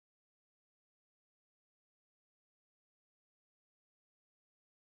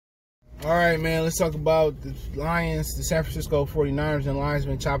All right, man, let's talk about the Lions, the San Francisco 49ers, and Lions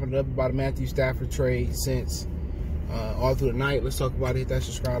been chopping it up about a Matthew Stafford trade since all through the night. Let's talk about it. Hit that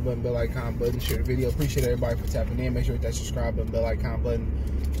subscribe button, bell icon button, share the video. Appreciate everybody for tapping in. Make sure to hit that subscribe button, bell icon button,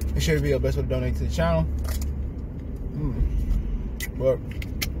 and share the video. Best way to donate to the channel. But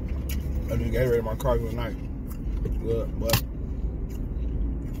I just got rid of my car tonight. Good, but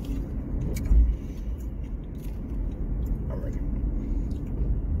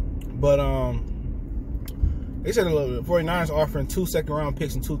But they said the 49ers offering 2 second-round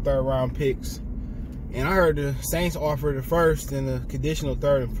picks and 2 third-round picks. And I heard the Saints offer the first and the conditional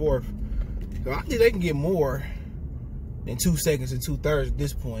third and fourth. So I think they can get more than 2 seconds and 2 thirds at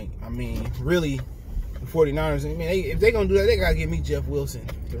this point. I mean, really, the 49ers, I mean, if they're going to do that, they got to give me Jeff Wilson,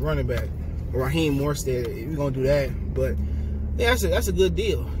 the running back, or Raheem Morstead, if we're going to do that. But, yeah, that's a good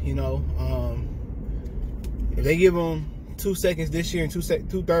deal, you know. If they give them 2 seconds this year and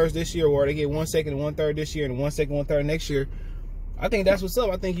 2 thirds this year, or they get 1 second and 1 third this year and 1 second, 1 third next year, I think that's what's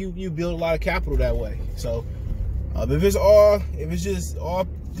up. I think you build a lot of capital that way. So if it's just all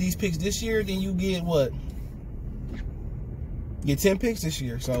these picks this year, then you get what? Get 10 picks this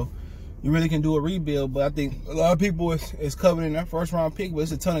year. So you really can do a rebuild. But I think a lot of people is coveting their first round pick, but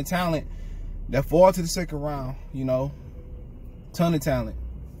it's a ton of talent that fall to the second round, you know. Ton of talent.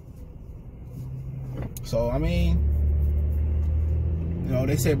 So I mean, you know,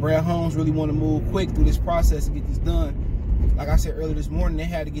 they said Brad Holmes really want to move quick through this process and get this done. Like I said earlier this morning, they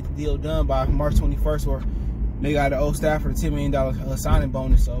had to get the deal done by March 21st, or they got to owe Stafford a $10 million signing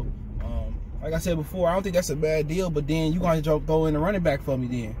bonus. So, like I said before, I don't think that's a bad deal, but then you got to throw in the running back for me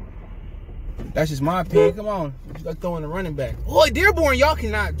then. That's just my opinion. Come on. You got to throw in the running back. Boy, Dearborn, y'all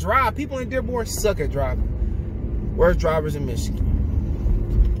cannot drive. People in Dearborn suck at driving. Worst drivers in Michigan.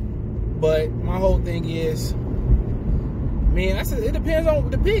 But my whole thing is, man, it depends on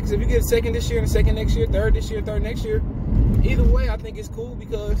the picks. If you get a second this year and a second next year, third this year, third next year, either way, I think it's cool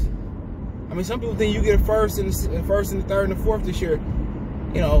because, I mean, some people think you get a first and the third and the fourth this year.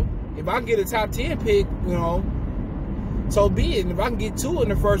 You know, if I can get a top 10 pick, you know, so be it. And if I can get 2 in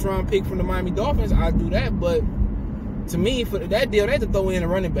the first round pick from the Miami Dolphins, I'll do that. But to me, for that deal, they have to throw in a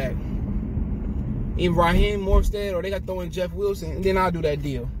running back. Either Raheem Morstead, or they got to throw in Jeff Wilson, and then I'll do that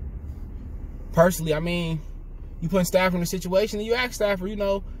deal. Personally, I mean, you put Stafford in a situation, and you ask Stafford, you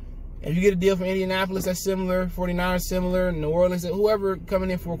know, if you get a deal from Indianapolis that's similar, 49ers similar, New Orleans, whoever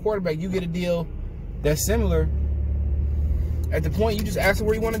coming in for a quarterback, you get a deal that's similar. At the point, you just ask them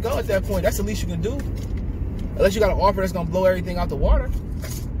where you want to go at that point. That's the least you can do. Unless you got an offer that's going to blow everything out the water.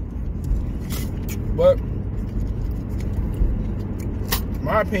 But, in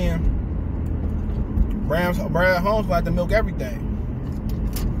my opinion, Brad Holmes will have to milk everything.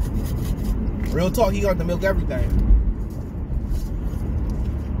 Real talk, he got to milk everything.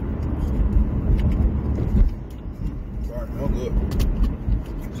 Sorry, no good.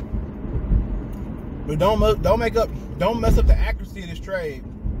 But don't mess up the accuracy of this trade.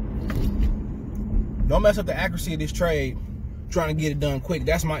 Don't mess up the accuracy of this trade trying to get it done quick.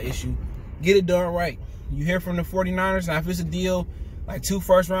 That's my issue. Get it done right. You hear from the 49ers, now if it's a deal like 2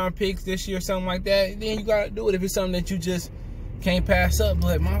 first-round picks this year or something like that, then you got to do it. If it's something that you just can't pass up.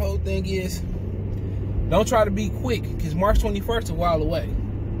 But my whole thing is, don't try to be quick, because March 21st is a while away.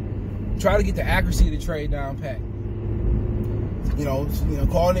 Try to get the accuracy of the trade down pat. You know,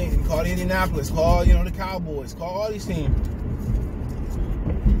 call Indianapolis, call, you know, the Cowboys, call all these teams.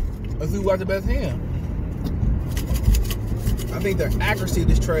 Let's see who got the best hand. I think the accuracy of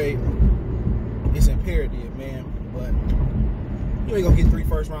this trade is imperative, man. But you ain't gonna get 3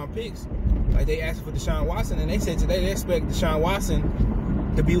 first-round picks like they asked for Deshaun Watson, and they said today they expect Deshaun Watson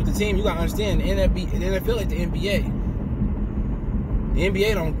to be with the team. You gotta understand, the NFL like the NBA. The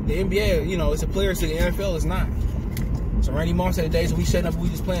NBA, you know, it's a player, so the NFL is not. So Randy Moss said the days we shutting up and we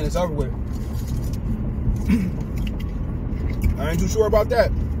just playing, it's over with. I ain't too sure about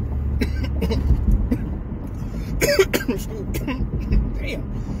that. Damn.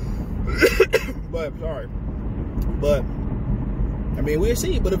 But sorry. But I mean, we'll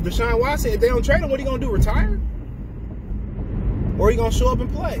see. But if Deshaun Watson, if they don't trade him, what are you gonna do? Retire? Or are you gonna show up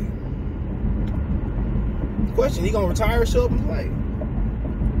and play? Question: he gonna retire or show up and play?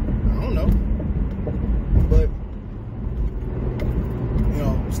 I don't know. But you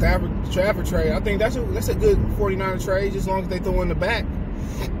know, Stafford trade, I think that's a good 49er trade, just as long as they throw in the back.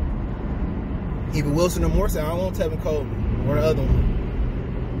 Either Wilson or Morstead. I don't want Tevin Coleman or the other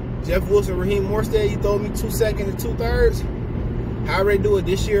one. Jeff Wilson, Raheem Morstead, you throw me 2 seconds and 2 thirds. However they do it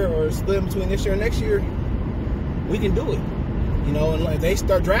this year, or split between this year and next year, we can do it. You know, and if they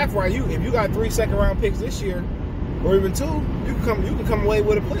start draft right, if you got 3 second-round picks this year, or even 2, you can come away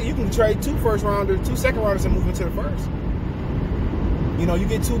with a play. You can trade 2 first-rounders, 2 second-rounders, and move into the first. You know, you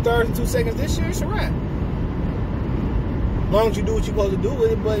get 2 thirds and 2 seconds this year, it's a wrap. As long as you do what you're supposed to do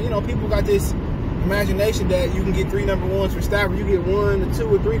with it. But, you know, people got this imagination that you can get 3 number 1s for Stafford. You get 1 or 2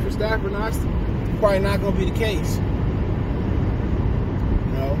 or 3 for Stafford. No, it's probably not going to be the case.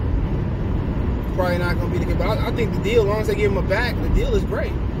 You know? Probably not going to be the case. But I think the deal, as long as they give him a back, the deal is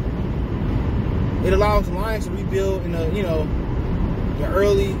great. It allows the Lions to rebuild in the, you know, the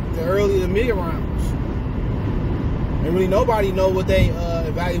early to mid rounds. And really nobody know what they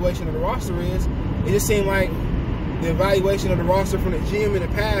evaluation of the roster is. It just seemed like the evaluation of the roster from the GM in the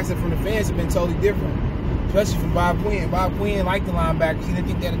past and from the fans have been totally different. Especially from Bob Quinn. Bob Quinn liked the linebackers. He didn't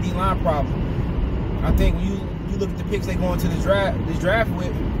think they had a D-line problem. I think when you look at the picks they go into this draft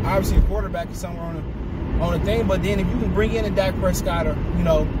with, obviously a quarterback is somewhere on the thing. But then if you can bring in a Dak Prescott or, you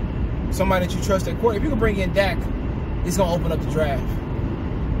know, somebody that you trust at court, if you can bring in Dak, it's going to open up the draft.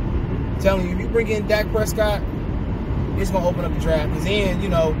 I'm telling you, if you bring in Dak Prescott, it's going to open up the draft. Because then, you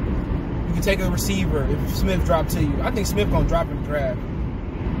know, you can take a receiver if Smith dropped to you. I think Smith going to drop in the draft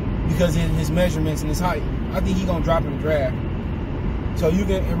because of his measurements and his height. I think he's going to drop in the draft. So you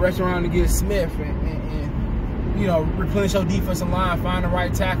can rush around to get Smith and you know, replenish your defensive line, find the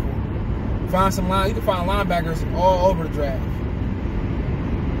right tackle. Find some line. You can find linebackers all over the draft.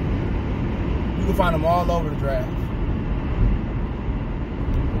 You can find them all over the draft.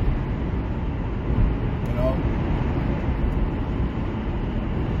 You know?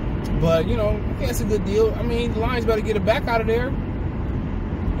 But, you know, I think that's a good deal. I mean, the Lions better get it back out of there.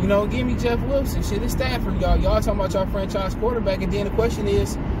 You know, give me Jeff Wilson. Shit, it's Stafford, y'all. Y'all talking about y'all franchise quarterback. And then the question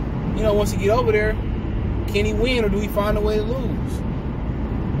is, you know, once you get over there, can he win or do we find a way to lose?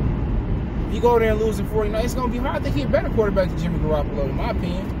 If you go there and lose in 49, it's going to be hard. I think he's a better quarterback than Jimmy Garoppolo, in my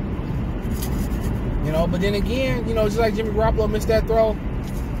opinion. You know, but then again, you know, just like Jimmy Garoppolo missed that throw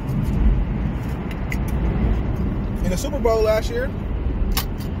in the Super Bowl last year,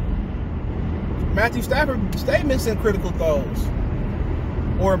 Matthew Stafford stayed missing critical throws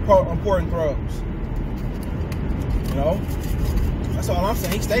or important throws. You know, that's all I'm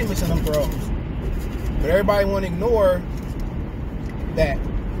saying. He stayed missing them throws. But everybody want to ignore that.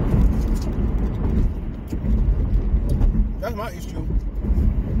 That's my issue.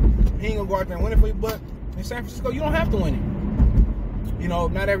 He ain't gonna go out there and win it for you, but in San Francisco, you don't have to win it. You know,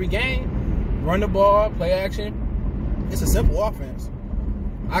 not every game. Run the ball, play action. It's a simple offense.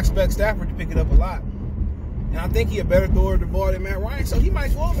 I expect Stafford to pick it up a lot. And I think he's a better thrower of the ball than Matt Ryan, so he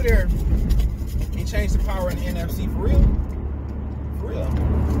might go over there and change the power in the NFC for real. For real.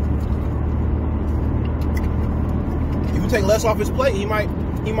 If you take less off his plate, he might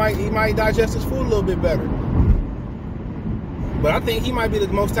digest his food a little bit better. But I think he might be the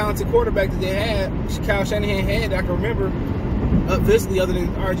most talented quarterback that they had, Kyle Shanahan had, that I can remember, visibly other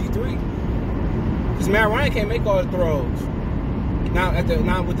than RG3. Because Matt Ryan can't make all the throws. Not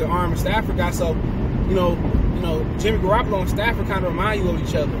with the arm of Stafford got. So, you know, Jimmy Garoppolo and Stafford kind of remind you of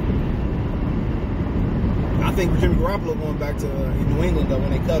each other. I think Jimmy Garoppolo going back to New England though when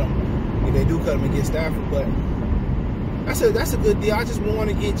they cut him, if they do cut him and get Stafford. But that's a good deal. I just want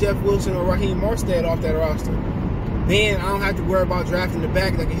to get Jeff Wilson or Raheem Mostert off that roster. Then I don't have to worry about drafting the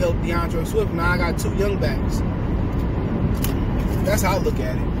back that can help DeAndre Swift. Now I got 2 young backs. That's how I look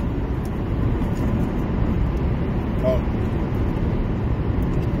at it.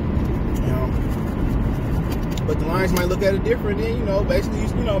 But the Lions might look at it different. Then, you know, basically,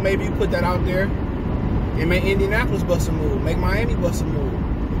 you know, maybe you put that out there and make Indianapolis bust a move, make Miami bust a move.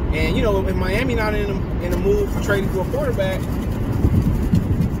 And, you know, if Miami not in the move for trading for a quarterback,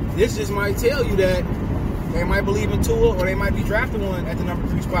 this just might tell you that they might believe in Tua, or they might be drafting one at the number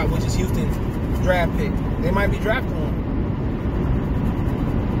 3 spot, which is Houston's draft pick. They might be drafting one.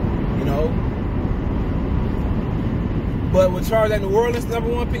 You know? But with Charles at New Orleans, number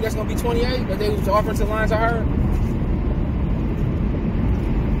 1 pick, that's going to be 28, that they was offering to the Lions, I heard.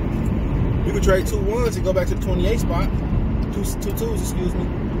 You could trade 2 1s and go back to the 28 spot. 2 2s, excuse me.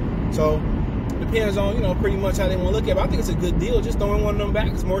 So, depends on, you know, pretty much how they want to look at it. But I think it's a good deal. Just throwing one of them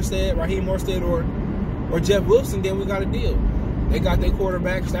back. It's Raheem Mostert, or Jeff Wilson, then we got a deal. They got their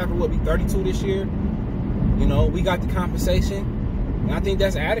quarterback. Stafford will be 32 this year. You know, we got the compensation. And I think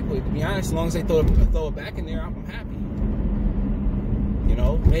that's adequate, to be honest. As long as they throw it back in there, I'm happy. You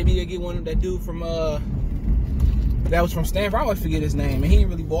know, maybe they get one of that dude from, that was from Stanford. I always forget his name. And he ain't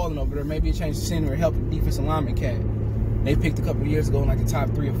really balling over there. Maybe it changed the center or help the defensive lineman cat. They picked a couple of years ago in like the top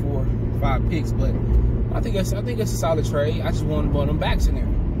 3 or 4, 5 picks. But I think it's a solid trade. I just want one of them backs in there.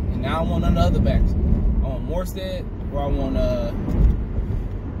 And now I want none of the other backs. I want Morstead, or I want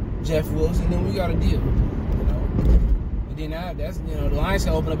Jeff Wilson, then we got a deal. You know? then that's, you know, the Lions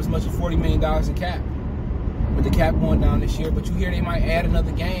can open up as much as $40 million in cap, with the cap going down this year. But you hear they might add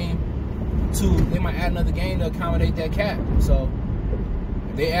another game to accommodate that cap. So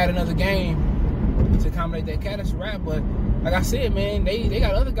if they add another game to accommodate that cap, that's a wrap. But like I said, man, they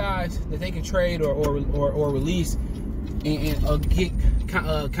got other guys that they can trade or release and get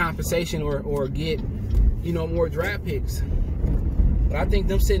compensation or get, you know, more draft picks. But I think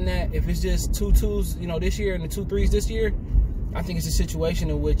them sitting at, if it's just 2 2s, you know, this year and the 2 3s this year, I think it's a situation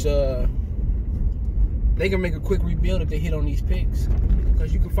in which they can make a quick rebuild if they hit on these picks,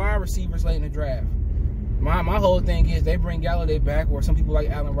 because you can fire receivers late in the draft. My whole thing is they bring Galladay back, or some people like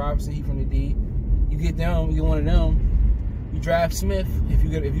Allen Robinson, he from the D. You get them, you get one of them. You draft Smith. If you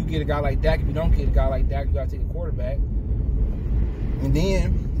get a guy like Dak, if you don't get a guy like Dak, you gotta take a quarterback. And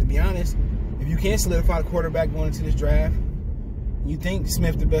then, to be honest, if you can't solidify the quarterback going into this draft, you think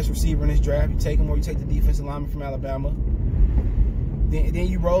Smith the best receiver in this draft, you take him, or you take the defensive lineman from Alabama. Then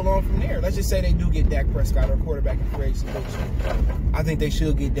you roll on from there. Let's just say they do get Dak Prescott or a quarterback in free agency. I think they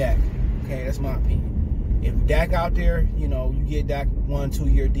should get Dak. Okay, that's my opinion. If Dak out there, you know, you get Dak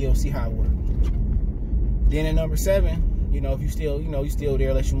 1-2 year deal, see how it works. Then at number 7, you know, if you still, you know, you still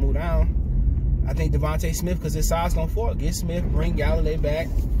there unless you move down, I think Devontae Smith, because his size gonna fall. Get Smith, bring Galladay back.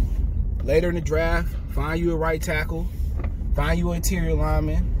 Later in the draft, find you a right tackle, find you an interior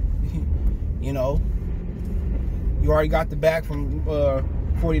lineman. You know, you already got the back from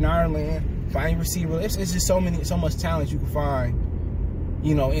 49er land. Find your receiver. It's just so much talent you can find,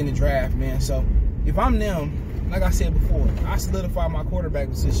 you know, in the draft, man. So if I'm them, like I said before, I solidify my quarterback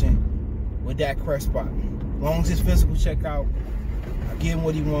position with Dak Prescott. As long as his physical check out, I give him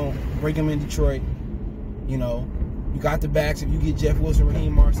what he want, bring him in Detroit. You know, you got the backs. If you get Jeff Wilson,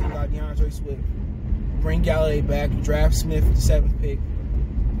 Raheem Morrison, you got DeAndre Swift. Bring Galladay back. You draft Smith with the 7th pick.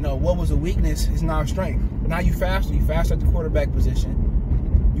 You know, what was a weakness is now a strength. Now you faster. You faster at the quarterback position.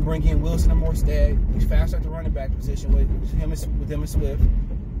 You bring in Wilson and Morstead. He's faster at the running back position with him and Swift.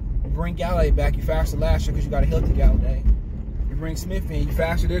 You bring Galladay back. You faster last year because you got a healthy Galladay. You bring Smith in. You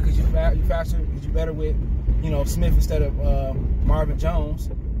faster there because you faster because you better with, you know, Smith instead of Marvin Jones.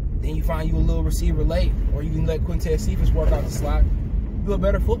 Then you find you a little receiver late, or you can let Quintez Cephas work out the slot. You're a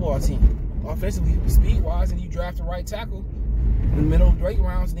better football team offensively, speed-wise, and you draft the right tackle in the middle of the 8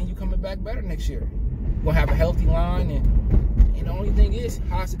 rounds, and then you coming back better next year. You're going to have a healthy line, and the only thing is,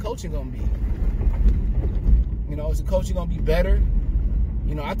 how's the coaching going to be? You know, is the coaching going to be better?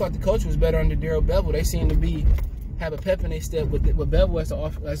 You know, I thought the coach was better under Darrell Bevell. They seem to have a pep in their step with Bevell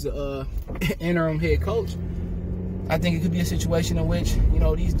as the interim head coach. I think it could be a situation in which, you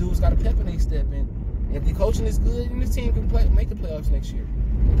know, these dudes got a pep in their step, and if the coaching is good, then this team can make the playoffs next year.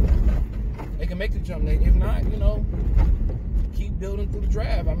 They can make the jump. If not, you know, keep building through the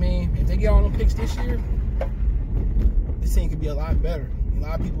draft. I mean, if they get all them picks this year, this team could be a lot better. A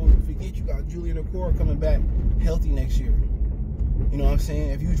lot of people forget you got Julian Okoye coming back healthy next year. You know what I'm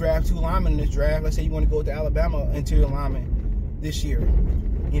saying? If you draft 2 linemen in this draft, let's say you want to go with the Alabama interior lineman this year.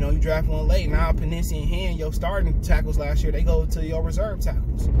 You know, you draft one late. Now, Panisi and Hand, your starting tackles last year, they go to your reserve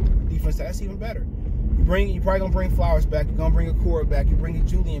tackles. Defense, that's even better. You probably gonna bring Flowers back. You're gonna bring a Okoye back. You bring a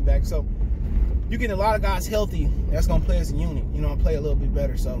Julian back. So you get a lot of guys healthy. That's gonna play as a unit. You know, and play a little bit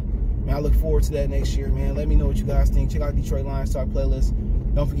better. So, man, I look forward to that next year, man. Let me know what you guys think. Check out Detroit Lions Talk playlist.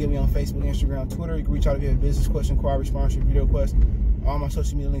 Don't forget me on Facebook, Instagram, Twitter. You can reach out if you have a business question, inquiry, sponsorship, video request. All my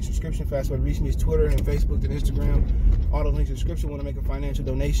social media links, subscription. Fast way to reach me is Twitter and Facebook and Instagram. All the links in the description. Want to make a financial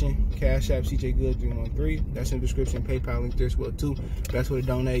donation? Cash App CJ Good 313. That's in the description. PayPal link there as well too. Best way to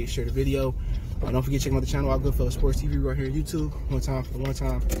donate. Share the video. Don't forget to check out the channel, Our Goodfellas Sports TV right here on YouTube. One time for the one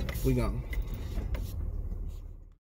time. We gone.